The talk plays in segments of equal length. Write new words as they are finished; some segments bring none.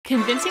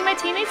Convincing my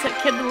teammates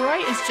that Kid LAROI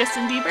is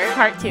Justin Bieber,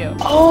 part 2.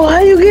 Oh, how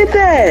you get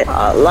that?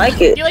 I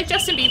like it. Do you like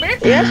Justin Bieber?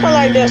 Yes, I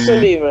like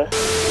Justin Bieber.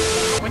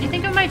 What do you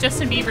think of my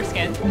Justin Bieber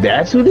skin?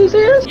 That's who this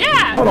is?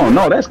 Yeah. Hold on,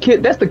 no, that's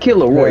the Kid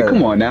LAROI.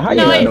 Come on now, how you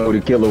not know the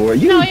Kid LAROI?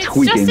 You no,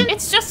 tweaking.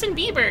 it's Justin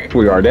Bieber.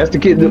 Sweetheart, that's the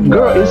kid.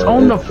 Girl, it's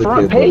on the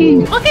front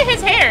page. Look at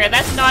his hair.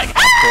 That's not.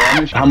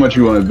 How much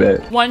you want to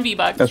bet? 1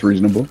 V-Buck. That's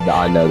reasonable. No,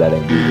 I know that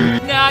ain't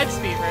Bieber. No, it's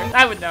Bieber.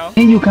 I would know.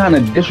 And you kind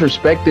of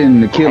disrespecting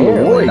the Kid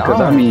LAROI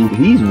because I mean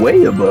he's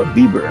way above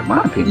Bieber in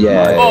my opinion.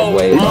 Yeah, like, oh,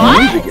 way. his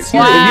what? music is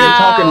Wow. If you're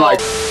talking like.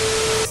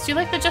 Do you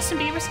like the Justin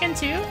Bieber skin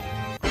too?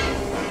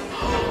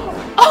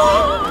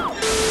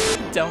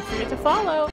 Don't forget to follow.